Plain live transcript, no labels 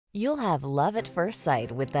You'll have love at first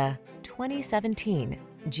sight with the 2017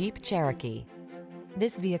 Jeep Cherokee.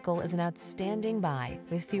 This vehicle is an outstanding buy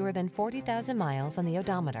with fewer than 40,000 miles on the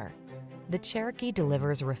odometer. The Cherokee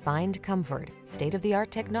delivers refined comfort,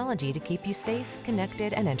 state-of-the-art technology to keep you safe,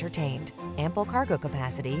 connected, and entertained, ample cargo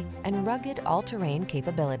capacity, and rugged all-terrain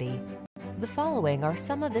capability. The following are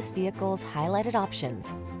some of this vehicle's highlighted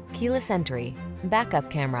options: keyless entry, backup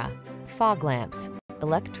camera, fog lamps,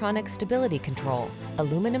 electronic stability control,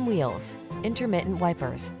 aluminum wheels, intermittent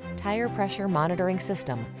wipers, tire pressure monitoring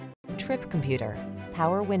system, trip computer,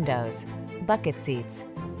 power windows, bucket seats.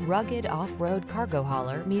 Rugged off-road cargo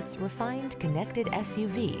hauler meets refined connected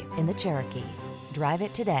SUV in the Cherokee. Drive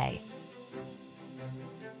it today.